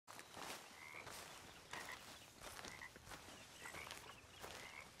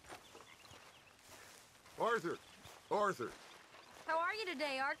Arthur! Arthur! How are you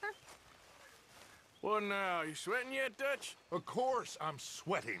today, Arthur? What now? You sweating yet, Dutch? Of course I'm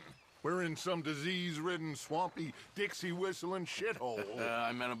sweating. We're in some disease-ridden, swampy, Dixie-whistling shithole.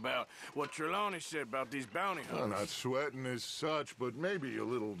 I meant about what Trelawney said about these bounty hunters. Well, not sweating as such, but maybe a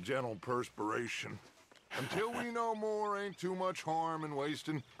little gentle perspiration. Until we know more, ain't too much harm in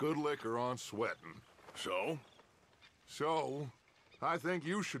wasting good liquor on sweating. So? So, I think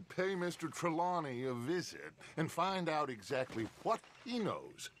you should pay Mr. Trelawney a visit and find out exactly what he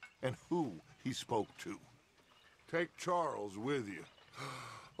knows and who he spoke to. Take Charles with you.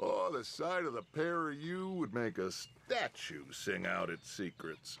 Oh, the sight of the pair of you would make a statue sing out its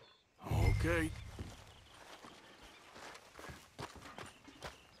secrets. Okay.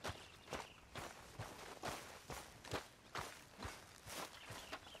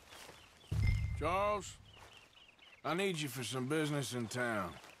 Charles, I need you for some business in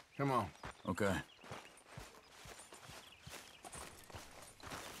town. Come on. Okay.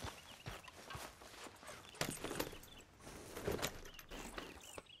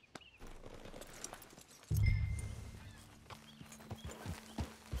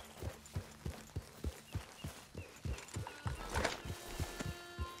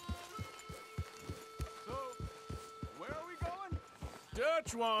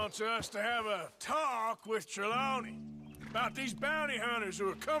 Dutch wants us to have a talk with Trelawney about these bounty hunters who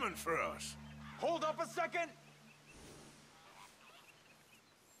are coming for us. Hold up a second!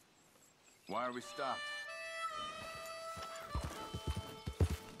 Why are we stopped?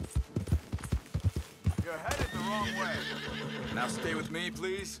 You're headed the wrong way. Now stay with me,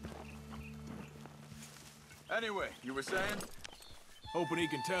 please. Anyway, you were saying? Hoping he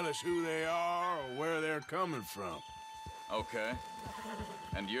can tell us who they are or where they're coming from. Okay.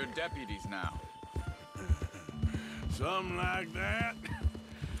 And you're deputies now. Something like that.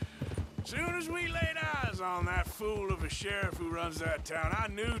 Soon as we laid eyes on that fool of a sheriff who runs that town, I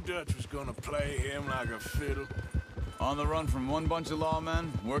knew Dutch was gonna play him like a fiddle. On the run from one bunch of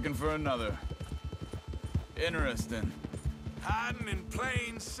lawmen, working for another. Interesting. Hiding in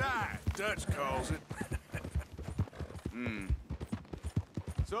plain sight, Dutch calls it.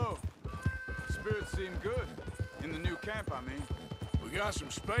 So, spirits seem good. In the new camp, I mean. We got some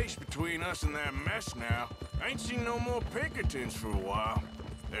space between us and that mess now. Ain't seen no more Pinkertons for a while.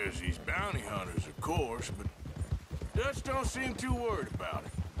 There's these bounty hunters, of course, but Dutch don't seem too worried about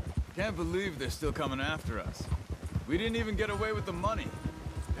it. Can't believe they're still coming after us. We didn't even get away with the money.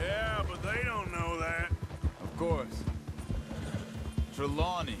 Yeah, but they don't know that. Of course.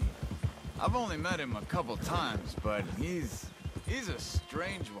 Trelawney. I've only met him a couple times, but he's a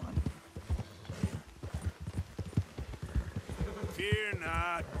strange one. Fear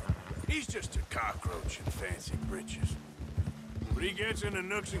not. He's just a cockroach in fancy breeches. But he gets into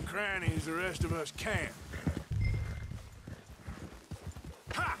nooks and crannies the rest of us can't.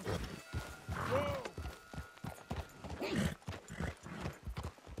 Ha! Whoa!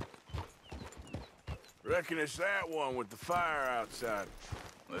 Reckon it's that one with the fire outside.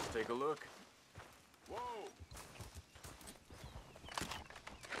 Let's take a look. Whoa!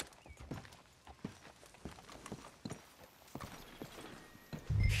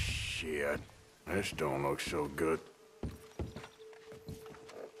 Shit. This don't look so good.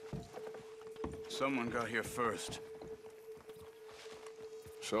 Someone got here first.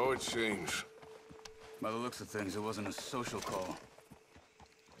 So it seems. By the looks of things, it wasn't a social call.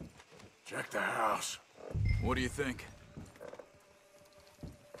 Check the house. What do you think?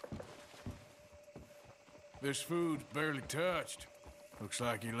 This food's barely touched. Looks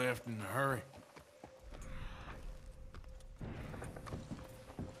like he left in a hurry.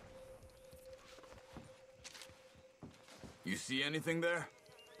 You see anything there?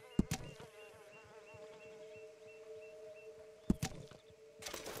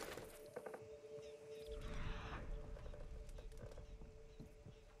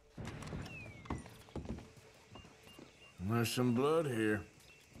 There's some blood here.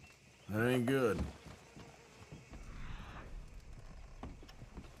 That ain't good.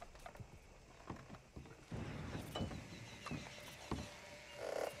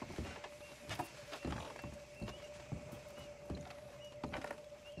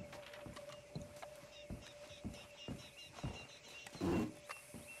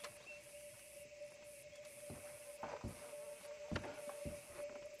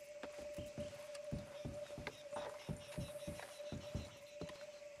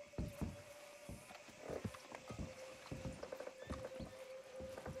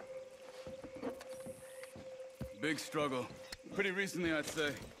 Big struggle. Pretty recently, I'd say.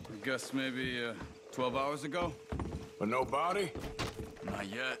 I guess maybe 12 hours ago. But no body? Not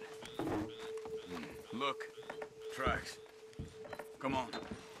yet. Look. Tracks. Come on.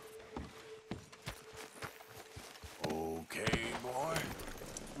 Okay, boy.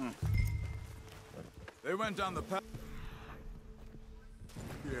 They went down the path.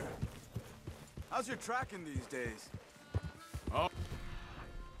 Yeah. How's your tracking these days? Oh.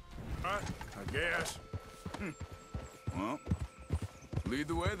 Right, I guess. Well, lead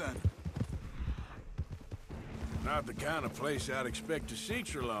the way then. Not the kind of place I'd expect to see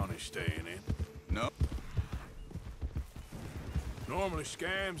Trelawney staying in. No. Normally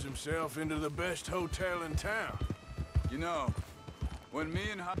scams himself into the best hotel in town. You know, when me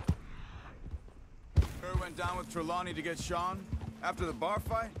and her went down with Trelawney to get Sean, after the bar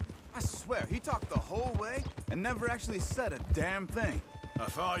fight, I swear, he talked the whole way and never actually said a damn thing. I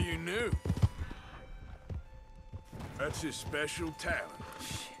thought you knew. That's his special talent.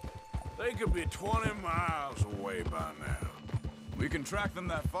 They could be 20 miles away by now. We can track them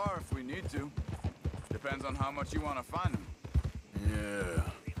that far if we need to. Depends on how much you want to find them. Yeah.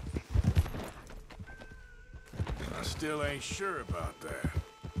 I still ain't sure about that.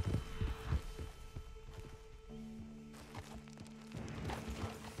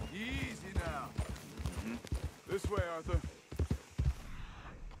 Easy now. This way, Arthur.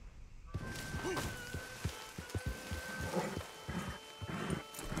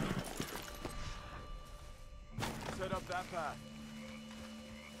 Set up that path.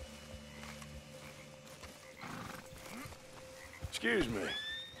 Excuse me.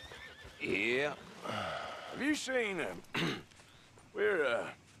 Yeah. Have you seen him? We're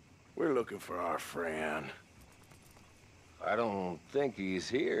looking for our friend. I don't think he's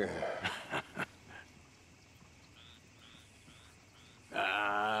here.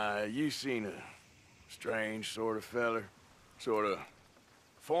 You seen a strange sort of feller? Sort of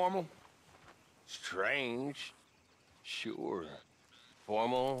formal? Strange? Sure.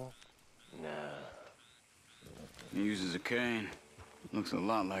 Formal? Nah. He uses a cane. Looks a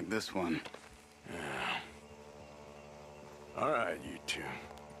lot like this one. All right, you two.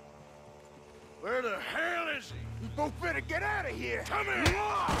 Where the hell is he? You both better get out of here! Come here!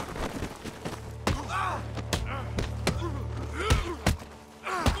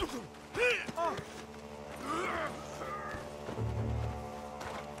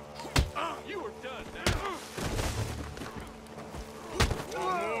 You are done now!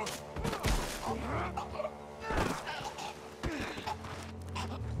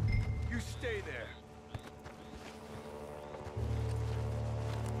 You stay there.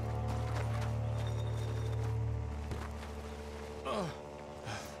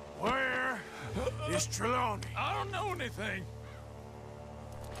 Where is Trelawney? I don't know anything.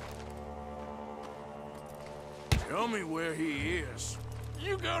 Tell me where he is.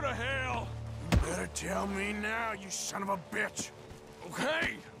 You go to hell. You better tell me now, you son of a bitch.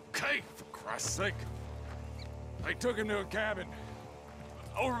 Okay, for Christ's sake. They took him to a cabin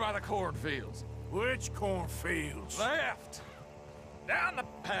over by the cornfields. Which cornfields? Left. Down the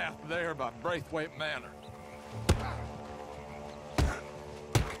path there by Braithwaite Manor.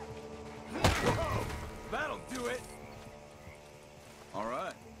 That'll do it. All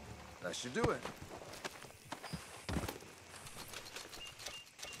right. That should do it.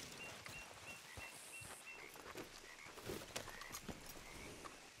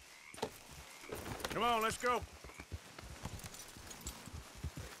 Come on, let's go.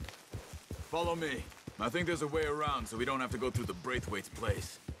 Follow me. I think there's a way around so we don't have to go through the Braithwaite's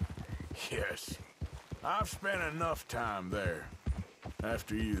place. Yes. I've spent enough time there.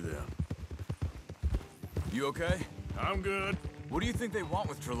 After you, then. You okay? I'm good. What do you think they want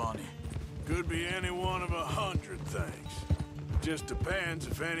with Trelawney? Could be any one of 100 things. Just depends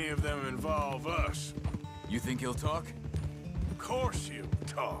if any of them involve us. You think he'll talk? Of course he'll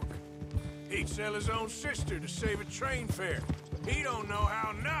talk. He'd sell his own sister to save a train fare. He don't know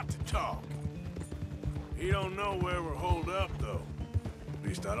how not to talk. He don't know where we're holed up, though. At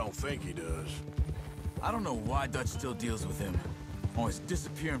least I don't think he does. I don't know why Dutch still deals with him. Always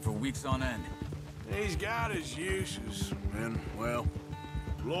disappearing for weeks on end. He's got his uses, and, well,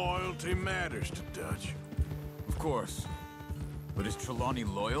 loyalty matters to Dutch. Of course. But is Trelawney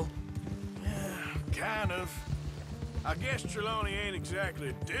loyal? Yeah, kind of. I guess Trelawney ain't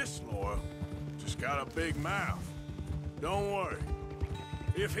exactly disloyal. Just got a big mouth. Don't worry.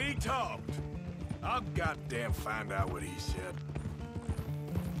 If he talked, I'll goddamn find out what he said.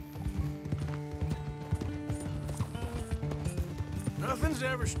 Nothing's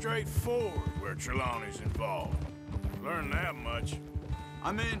ever straightforward where Trelawney's involved. Learned that much.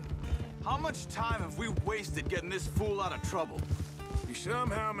 I mean, how much time have we wasted getting this fool out of trouble? He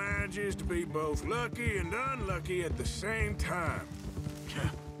somehow manages to be both lucky and unlucky at the same time.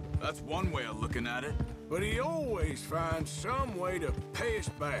 That's one way of looking at it. but he always finds some way to pay us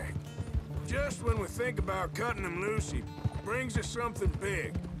back. Just when we think about cutting him loose, he brings us something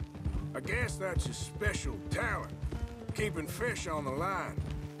big. I guess that's his special talent, keeping fish on the line.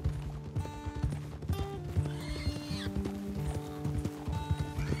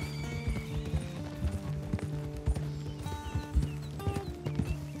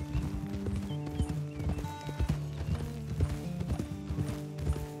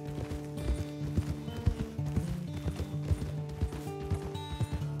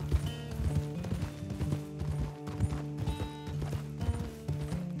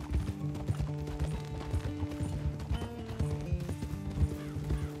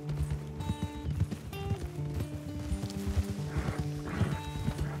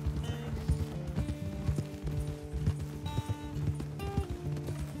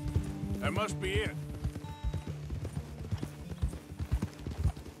 That must be it.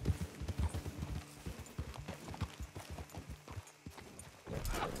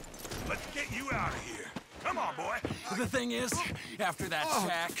 Let's get you out of here. Come on, boy. The thing is, after that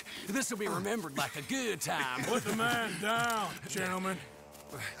shack, this will be remembered like a good time. Put the man down, gentlemen.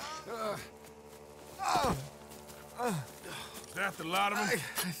 Is that the lot of them?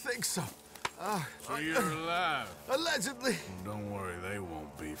 I think so. So you're alive. Allegedly. Don't worry, they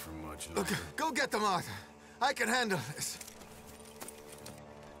won't be for much longer. Look, go get them, Arthur. I can handle this.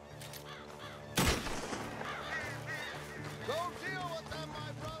 Go deal with them,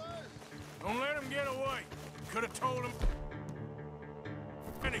 my brothers! Don't let him get away. Could have told him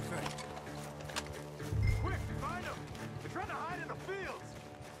anything. Quick, find them. They're trying to hide in the fields.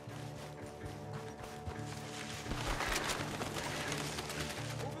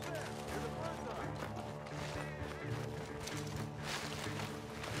 Over there, where the birds are.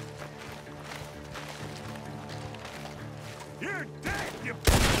 You're dead, you...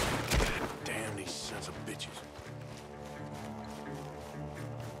 Damn these sons of bitches.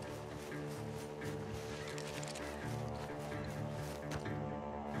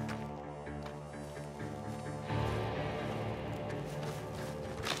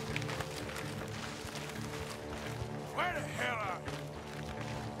 Where the hell are you?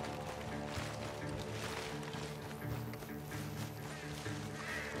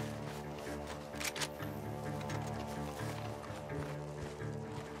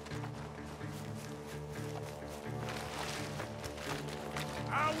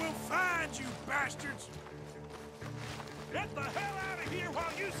 I will find you, bastards! Get the hell out of here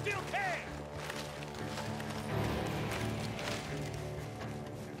while you still can!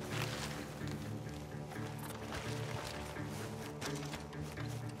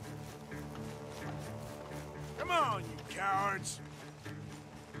 Come on, you cowards!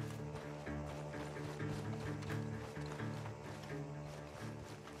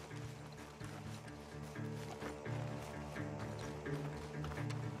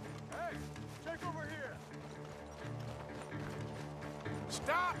 Hey, check over here!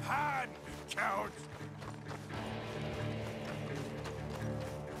 Stop hiding, you cowards!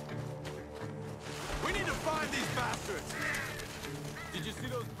 We need to find these bastards! Did you see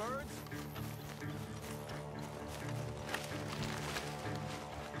those birds?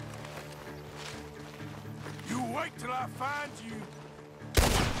 You wait till I find you.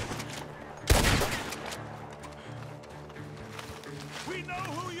 We know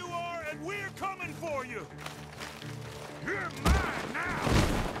who you are, and we're coming for you! You're mine now!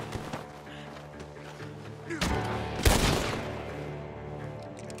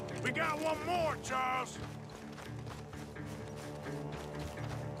 We got one more, Charles.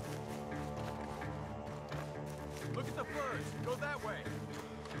 Look at the birds. Go that way.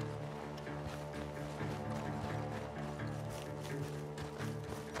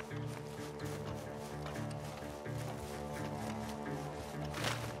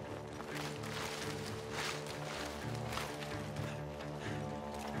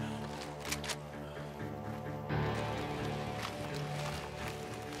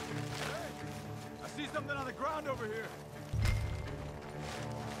 Something on the ground over here.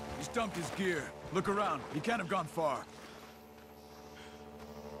 He's dumped his gear. Look around. He can't have gone far.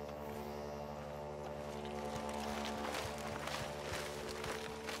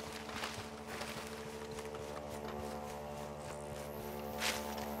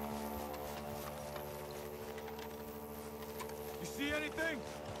 You see anything?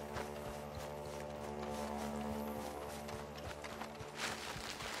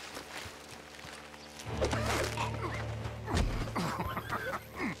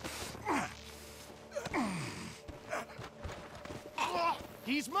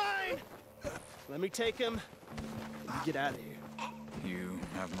 He's mine! Let me take him. You get out of here. You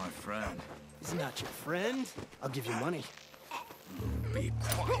have my friend. He's not your friend. I'll give you money. Be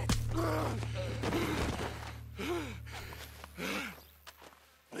quiet.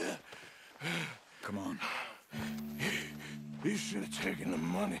 Come on. You should have taken the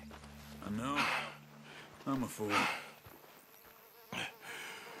money. I know. I'm a fool.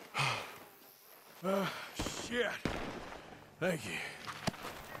 Shit. Thank you.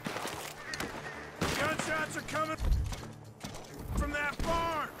 Gunshots are coming from that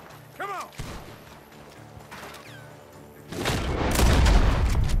barn. Come on.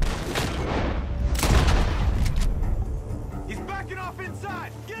 He's backing off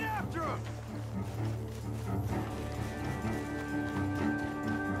inside! Get after him!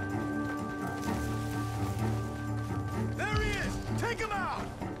 There he is! Take him out!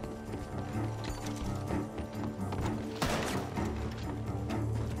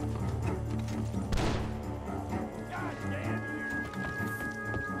 God damn you!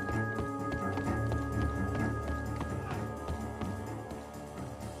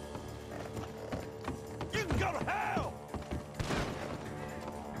 You can go to hell!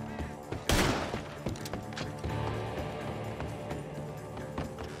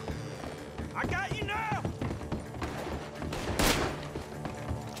 I got you now!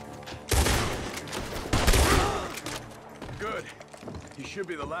 Good. He should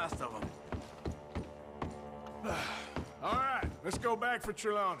be the last of them. All right, let's go back for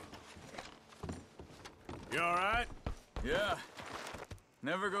Trelawney. You all right? Yeah.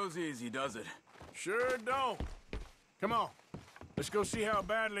 Never goes easy, does it? Sure don't. Come on. Let's go see how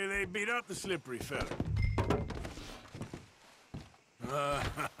badly they beat up the slippery fella.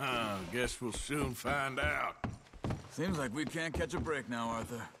 Guess we'll soon find out. Seems like we can't catch a break now,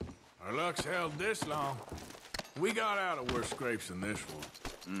 Arthur. Our luck's held this long. We got out of worse scrapes than this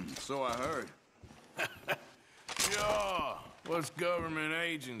one. So I heard. Sure. What's government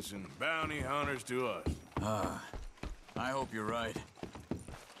agents and bounty hunters to us? I hope you're right.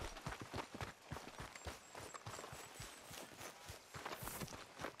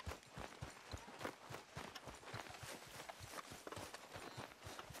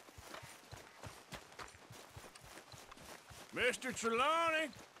 Mr. Trelawney,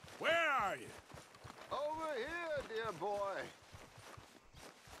 where are you? Over here, dear boy.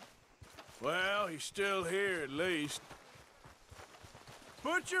 Well, he's still here at least.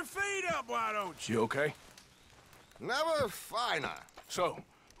 Put your feet up, why don't you, okay? Never finer. So,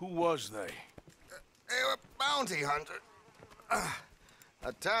 who was they? They were bounty hunter.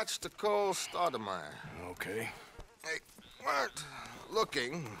 Attached to Cole Stoudemire. Okay. They weren't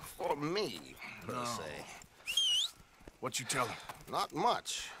looking for me, per se. What you tell them? Not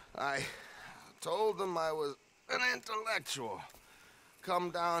much. I told them I was an intellectual. Come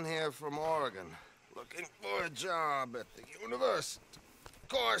down here from Oregon, looking for a job at the university. Of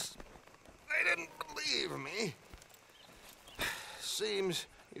course, they didn't believe me. Seems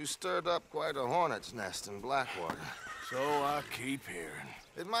you stirred up quite a hornet's nest in Blackwater. So I keep hearing.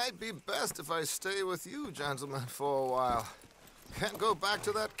 It might be best if I stay with you, gentlemen, for a while. Can't go back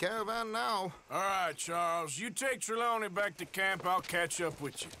to that caravan now. All right, Charles. You take Trelawney back to camp. I'll catch up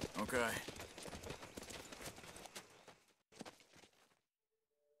with you. Okay.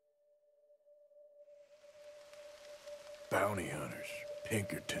 Bounty hunters,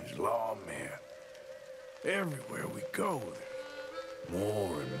 Pinkertons, lawmen. Everywhere we go, there's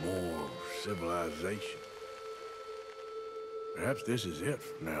more and more civilization. Perhaps this is it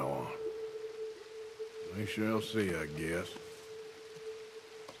from now on. We shall see, I guess.